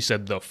 as he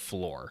said, the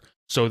floor.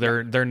 So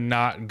they're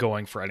not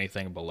going for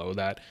anything below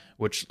that,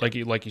 which like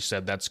you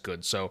said, that's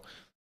good. So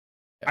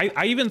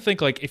I even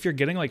think like if you're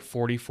getting like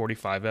 40,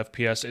 45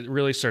 FPS, it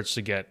really starts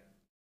to get,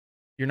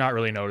 you're not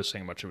really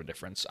noticing much of a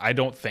difference. I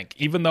don't think,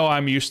 even though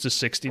I'm used to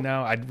 60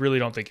 now, I really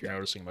don't think you're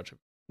noticing much of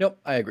it. Nope,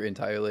 I agree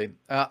entirely.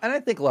 And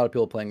I think a lot of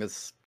people playing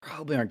this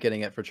probably aren't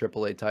getting it for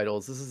AAA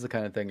titles. This is the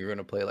kind of thing you're going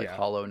to play like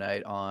Hollow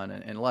Knight on,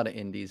 and a lot of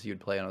indies you'd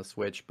play on a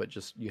Switch, but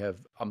just you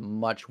have a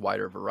much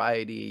wider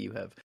variety. You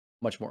have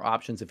much more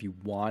options. If you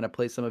want to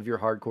play some of your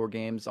hardcore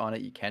games on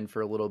it, you can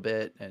for a little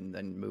bit and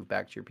then move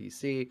back to your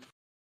PC.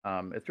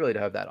 It's really to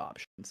have that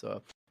option.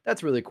 So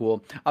that's really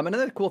cool.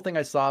 Another cool thing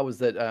I saw was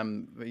that,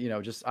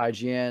 just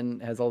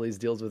IGN has all these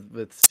deals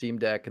with Steam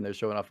Deck, and they're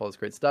showing off all this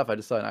great stuff. I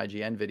just saw an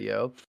IGN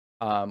video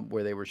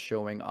where they were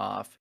showing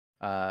off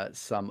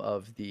some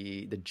of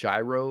the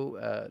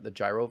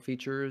gyro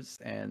features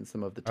and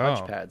some of the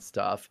touchpad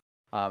stuff.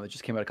 It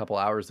just came out a couple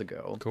hours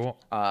ago. Cool.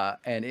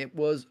 And it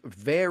was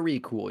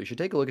very cool. You should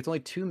take a look. It's only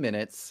 2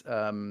 minutes.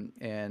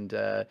 And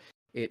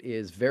it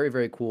is very,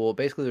 very cool.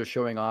 Basically, they're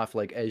showing off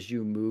like as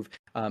you move.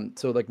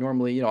 So like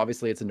normally,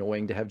 obviously it's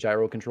annoying to have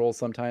gyro controls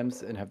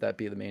sometimes and have that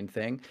be the main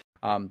thing.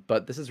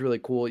 But this is really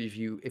cool. If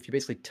you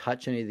basically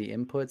touch any of the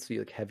inputs, so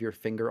you like have your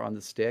finger on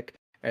the stick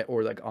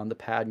or like on the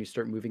pad and you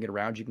start moving it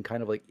around, you can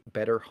kind of like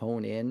better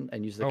hone in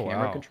and use the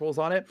camera controls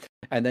on it.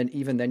 And then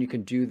even then you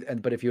can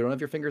but if you don't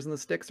have your fingers on the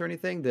sticks or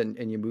anything, then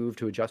and you move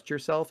to adjust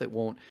yourself, it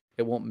won't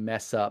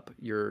mess up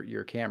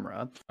your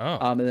camera.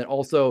 And then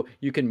also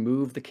you can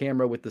move the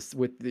camera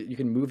you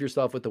can move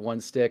yourself with the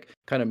one stick,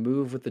 kind of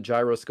move with the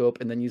gyroscope,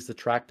 and then use the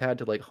trackpad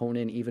to like hone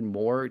in even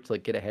more to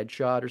like get a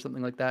headshot or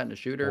something like that in a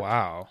shooter.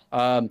 Wow.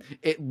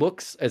 It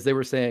looks, as they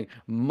were saying,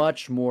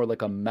 much more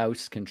like a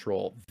mouse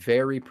control,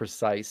 very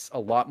precise, a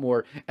lot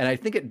more. And I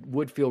think it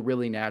would feel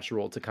really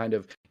natural to kind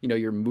of,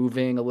 you're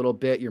moving a little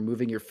bit, you're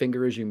moving your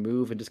finger as you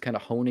move and just kind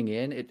of honing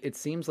in. It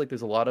seems like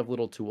there's a lot of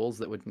little tools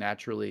that would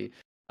naturally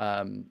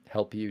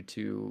help you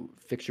to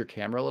fix your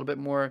camera a little bit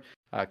more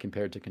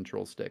compared to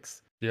control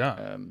sticks.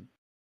 Yeah.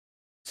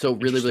 So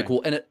really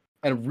cool. And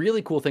a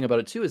really cool thing about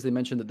it too is they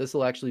mentioned that this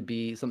will actually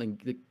be something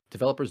that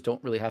developers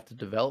don't really have to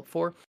develop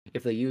for.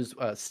 If they use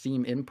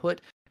Steam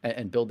Input,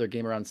 and build their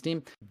game around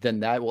Steam, then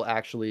that will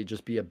actually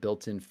just be a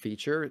built-in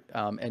feature.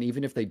 And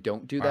even if they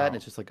don't do that, and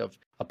it's just like a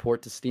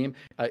port to Steam,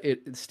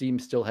 Steam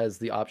still has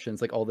the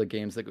options, like all the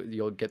games that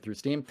you'll get through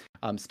Steam,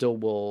 still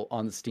will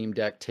on the Steam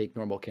Deck take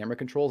normal camera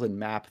controls and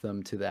map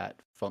them to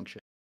that function.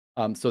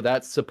 So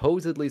that's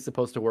supposedly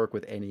supposed to work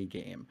with any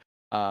game.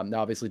 Now,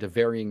 obviously, to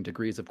varying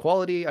degrees of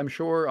quality, I'm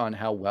sure, on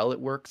how well it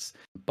works,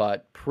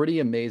 but pretty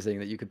amazing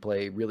that you could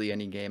play really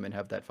any game and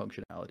have that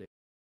functionality.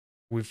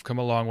 We've come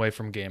a long way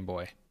from Game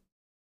Boy.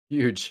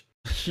 Huge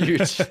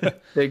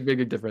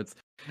big difference.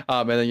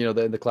 And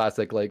then the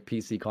classic like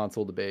PC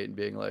console debate and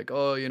being like,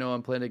 oh,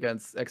 I'm playing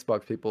against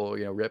Xbox people,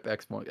 rip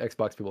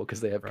Xbox people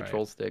because they have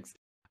control sticks.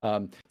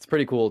 It's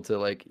pretty cool to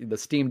like the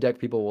Steam Deck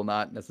people will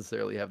not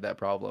necessarily have that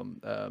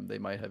problem. They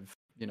might have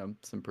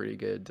some pretty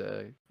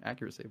good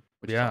accuracy,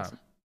 which is awesome.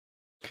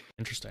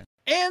 Interesting.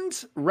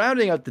 And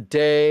rounding out the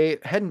day,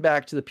 heading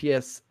back to the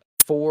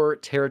PS4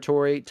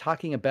 territory,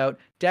 talking about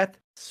Death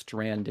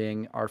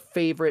Stranding, our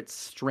favorite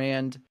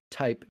Strand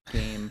type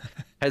game,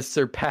 has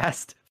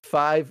surpassed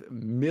 5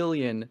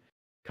 million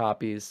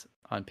copies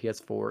on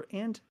PS4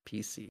 and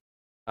PC.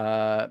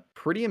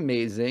 Pretty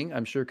amazing.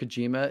 I'm sure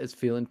Kojima is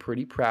feeling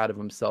pretty proud of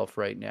himself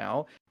right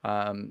now.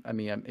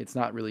 It's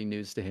not really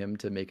news to him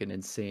to make an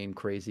insane,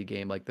 crazy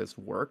game like this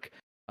work.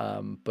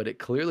 But it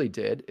clearly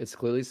did. It's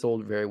clearly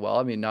sold very well.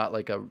 I mean, not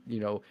like a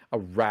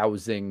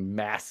rousing,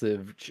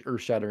 massive,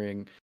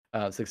 earth-shattering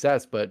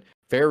success, but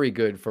very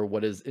good for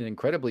what is an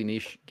incredibly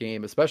niche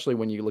game, especially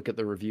when you look at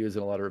the reviews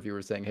and a lot of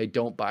reviewers saying, hey,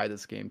 don't buy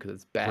this game because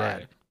it's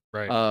bad.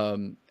 Right.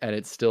 And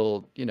it's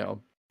still,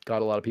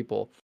 got a lot of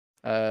people.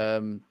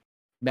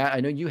 Matt,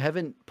 I know you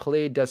haven't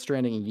played Death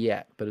Stranding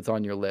yet, but it's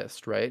on your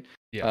list, right?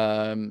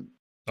 Yeah.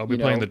 I'll be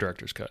playing the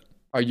director's cut.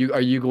 Are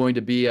you going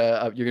to be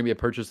you're going to be a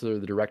purchaser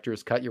of the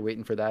director's cut? You're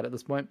waiting for that at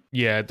this point?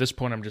 Yeah, at this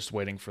point I'm just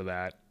waiting for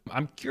that.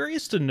 I'm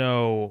curious to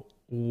know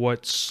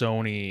what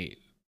Sony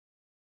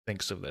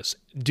thinks of this.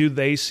 Do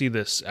they see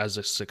this as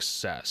a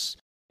success?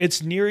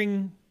 It's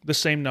nearing the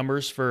same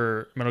numbers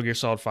for Metal Gear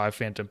Solid 5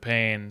 Phantom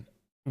Pain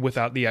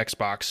without the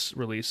Xbox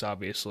release,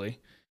 obviously,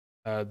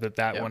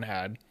 that one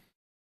had.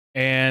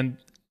 And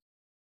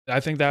I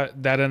think that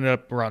ended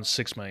up around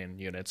 6 million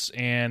units.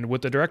 And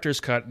with the director's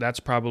cut, that's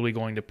probably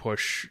going to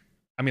push...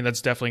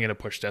 that's definitely going to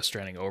push Death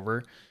Stranding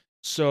over.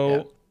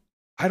 So,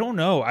 I don't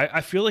know.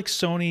 I feel like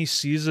Sony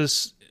sees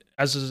this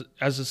as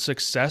a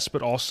success,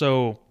 but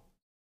also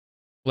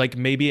like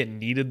maybe it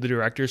needed the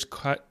director's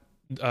cut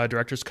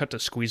to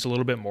squeeze a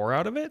little bit more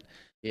out of it.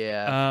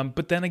 Yeah.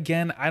 But then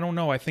again, I don't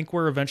know. I think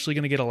we're eventually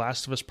going to get a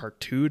Last of Us Part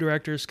 2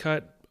 director's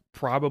cut,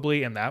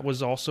 probably, and that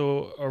was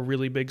also a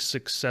really big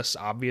success,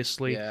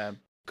 obviously. Yeah.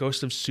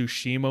 Ghost of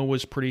Tsushima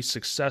was pretty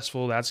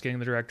successful. That's getting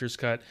the director's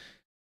cut.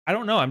 I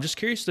don't know. I'm just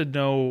curious to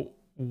know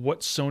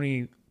what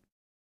Sony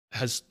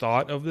has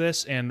thought of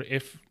this, and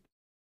if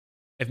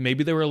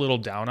maybe they were a little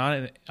down on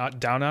it,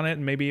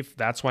 and maybe if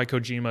that's why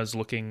Kojima is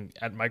looking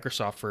at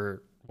Microsoft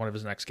for one of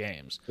his next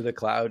games, for the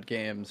cloud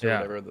games or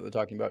whatever that they're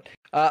talking about.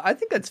 I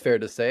think that's fair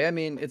to say. I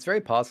mean, it's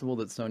very possible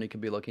that Sony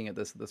could be looking at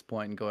this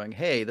point and going,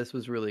 "Hey, this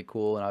was really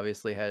cool, and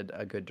obviously had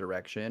a good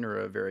direction or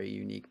a very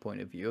unique point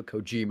of view, a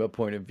Kojima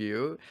point of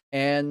view,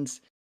 and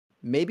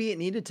maybe it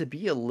needed to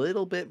be a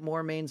little bit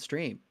more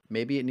mainstream.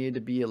 Maybe it needed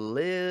to be a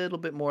little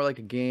bit more like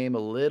a game, a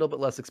little bit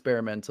less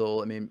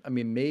experimental. I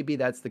mean, maybe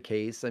that's the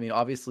case. I mean,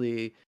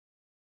 obviously,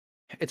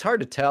 it's hard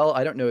to tell.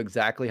 I don't know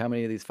exactly how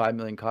many of these 5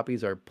 million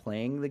copies are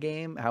playing the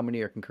game, how many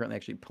are concurrently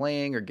actually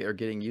playing or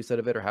getting use out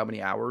of it, or how many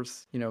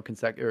hours,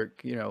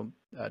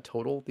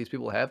 total these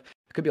people have.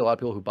 It could be a lot of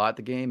people who bought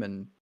the game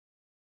and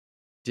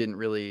didn't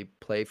really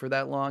play for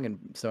that long, and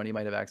Sony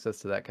might have access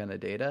to that kind of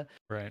data.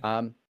 Right.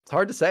 It's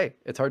hard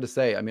to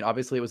say. I mean,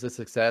 obviously it was a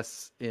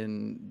success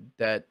in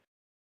that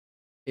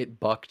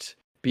it bucked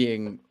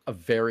being a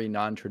very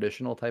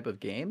non-traditional type of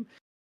game,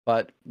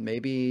 but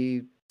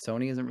maybe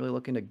Sony isn't really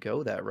looking to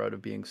go that route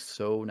of being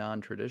so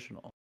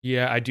non-traditional.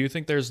 Yeah, I do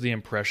think there's the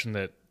impression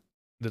that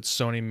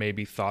Sony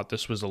maybe thought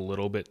this was a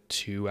little bit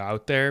too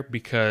out there,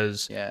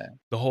 because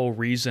the whole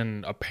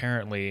reason,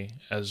 apparently,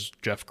 as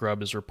Jeff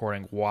Grubb is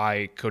reporting,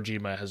 why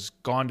Kojima has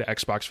gone to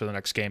Xbox for the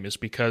next game is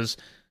because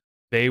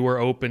they were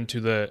open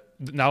to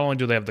not only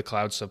do they have the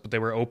cloud stuff, but they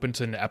were open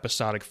to an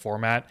episodic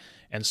format,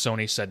 and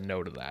Sony said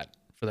no to that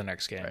for the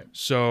next game. Right.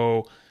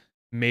 So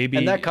maybe...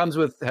 And that comes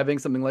with having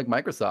something like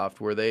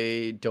Microsoft, where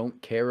they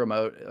don't care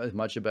as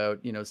much about,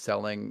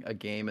 selling a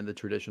game in the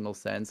traditional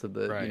sense of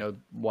the,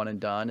 one and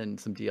done and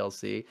some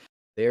DLC.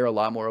 They're a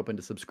lot more open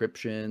to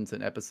subscriptions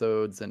and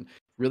episodes and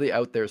really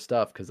out there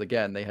stuff, because,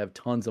 again, they have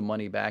tons of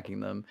money backing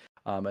them,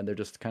 and they're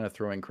just kind of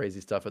throwing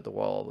crazy stuff at the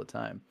wall all the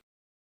time.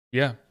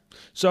 Yeah.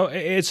 So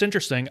it's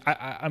interesting.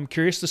 I'm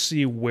curious to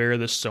see where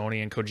the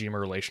Sony and Kojima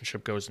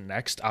relationship goes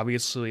next.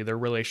 Obviously, their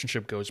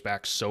relationship goes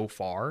back so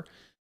far.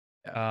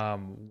 Yeah.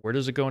 Where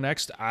does it go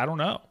next? I don't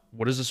know.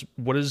 What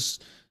does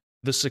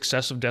the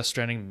success of Death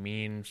Stranding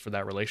mean for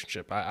that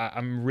relationship?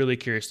 I'm really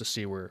curious to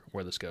see where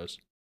this goes.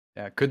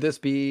 Yeah. Could this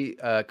be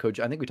Kojima?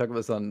 I think we talked about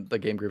this on the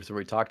game groups where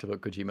we talked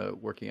about Kojima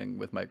working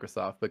with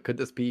Microsoft, but could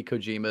this be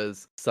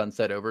Kojima's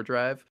Sunset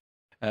Overdrive?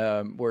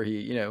 where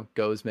he,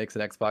 goes, makes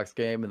an Xbox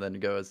game, and then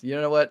goes, you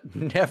know what?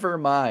 Never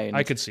mind.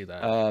 I could see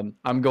that.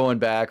 I'm going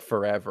back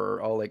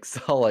forever. I'll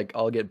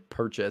get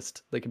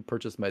purchased. They can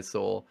purchase my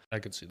soul. I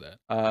could see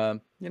that.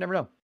 You never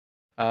know.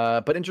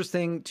 But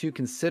interesting to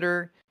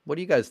consider. What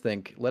do you guys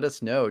think? Let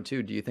us know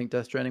too. Do you think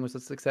Death Stranding was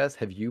a success?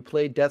 Have you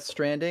played Death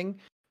Stranding?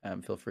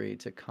 Feel free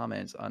to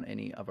comment on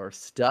any of our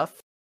stuff.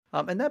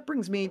 And that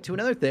brings me to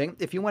another thing.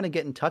 If you want to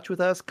get in touch with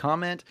us,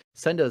 comment,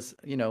 send us,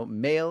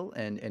 mail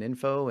and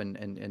info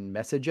and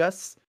message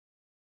us.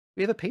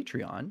 We have a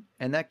Patreon,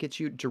 and that gets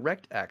you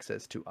direct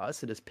access to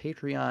us. It is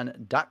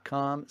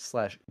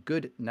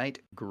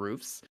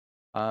patreon.com/goodnightgroofs.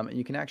 And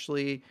you can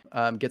actually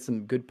get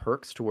some good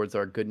perks towards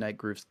our Good Night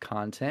Groofs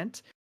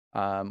content.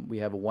 We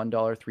have a $1,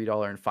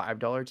 $3, and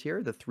 $5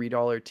 tier. The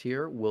 $3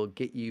 tier will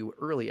get you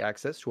early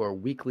access to our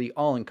weekly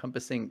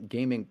all-encompassing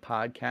gaming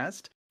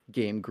podcast,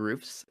 Game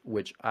Groofs,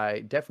 which I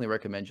definitely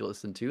recommend you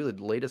listen to.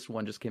 The latest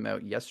one just came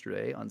out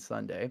yesterday on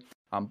Sunday.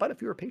 But if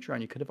you're a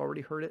Patreon, you could have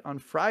already heard it on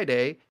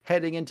Friday,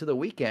 heading into the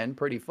weekend.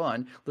 Pretty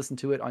fun. Listen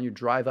to it on your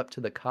drive up to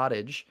the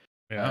cottage.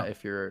 Yeah.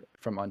 If you're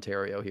from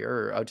Ontario here,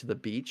 or out to the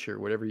beach, or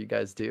whatever you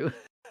guys do.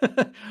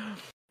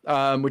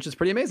 Which is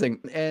pretty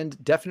amazing.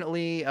 And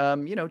definitely,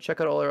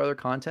 check out all our other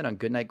content on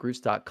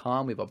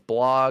goodnightgroofs.com. We have a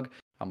blog.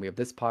 We have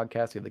this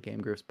podcast. We have the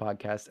Game Groofs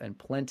podcast, and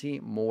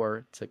plenty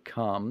more to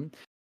come.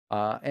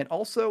 And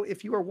also,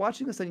 if you are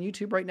watching this on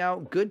YouTube right now,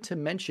 good to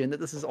mention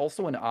that this is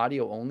also an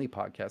audio-only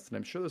podcast. And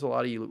I'm sure there's a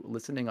lot of you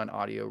listening on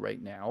audio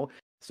right now.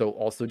 So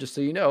also, just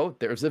so you know,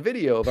 there's a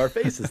video of our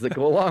faces that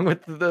go along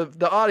with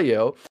the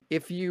audio.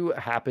 If you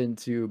happen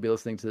to be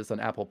listening to this on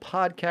Apple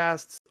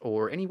Podcasts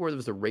or anywhere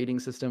there's a rating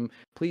system,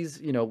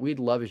 please, we'd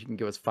love if you can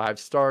give us 5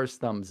 stars,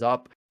 thumbs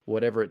up,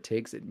 whatever it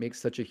takes. It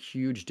makes such a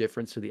huge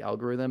difference to the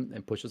algorithm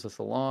and pushes us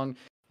along.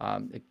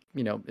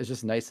 It's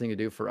just a nice thing to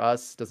do for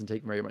us. It doesn't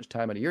take very much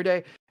time out of your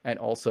day. And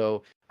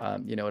also,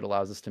 it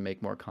allows us to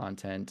make more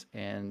content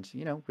and,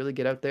 really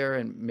get out there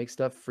and make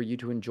stuff for you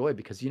to enjoy.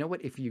 Because you know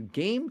what? If you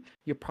game,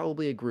 you're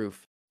probably a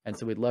Groof. And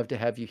so we'd love to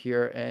have you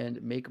here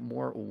and make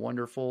more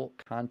wonderful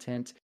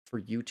content for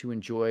you to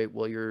enjoy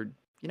while you're,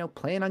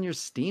 playing on your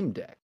Steam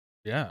Deck.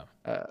 Yeah.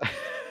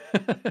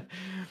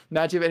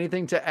 Matt, do you have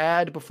anything to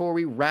add before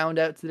we round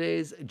out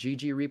today's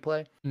GG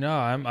replay? No,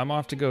 I'm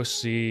off to go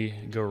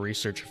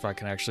research if I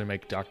can actually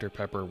make Dr.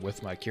 Pepper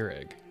with my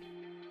Keurig.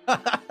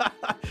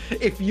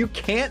 If you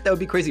can't, that would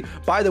be crazy.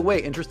 By the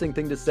way, interesting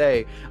thing to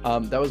say,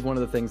 that was one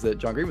of the things that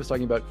John Green was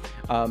talking about,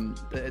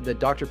 that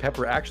Dr.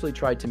 Pepper actually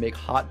tried to make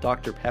hot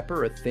Dr.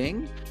 Pepper a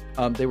thing.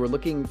 They were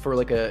looking for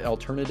like an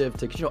alternative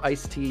to,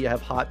 iced tea, you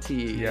have hot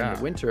tea in the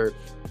winter.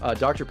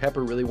 Dr.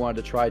 Pepper really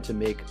wanted to try to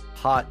make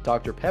hot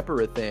Dr.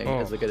 Pepper a thing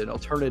as like an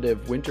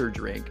alternative winter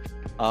drink.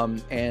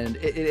 And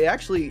it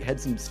actually had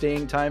some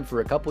staying time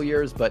for a couple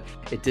years, but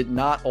it did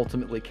not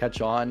ultimately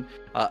catch on.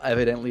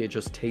 Evidently, it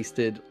just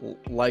tasted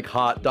like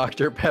hot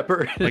Dr.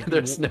 Pepper. Like,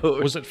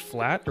 was it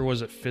flat or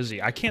was it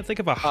fizzy? I can't think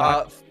of a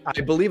hot.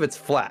 I believe it's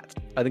flat.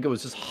 I think it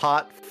was just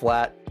hot,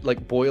 flat,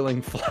 like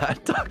boiling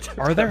flat Dr.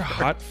 Pepper. Are there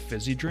hot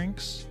fizzy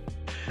drinks?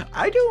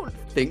 I don't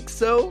think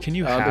so. Can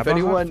you have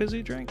a hot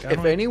fizzy drink?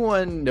 If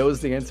anyone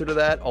knows the answer to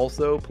that,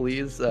 also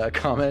please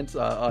comment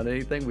on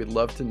anything. We'd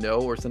love to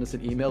know, or send us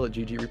an email at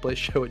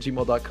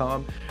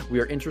ggreplayShow@gmail.com. We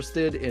are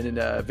interested in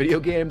video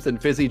games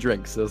and fizzy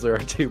drinks. Those are our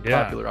 2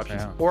 popular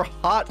options. Yeah. Or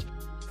hot,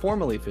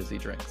 formerly fizzy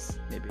drinks,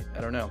 maybe.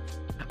 I don't know.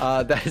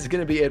 That is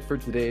going to be it for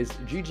today's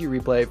GG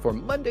Replay for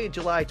Monday,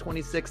 July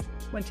 26th,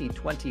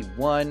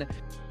 2021.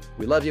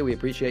 We love you. We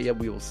appreciate you.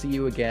 We will see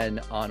you again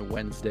on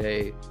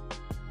Wednesday.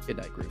 Good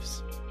night,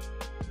 Groofs.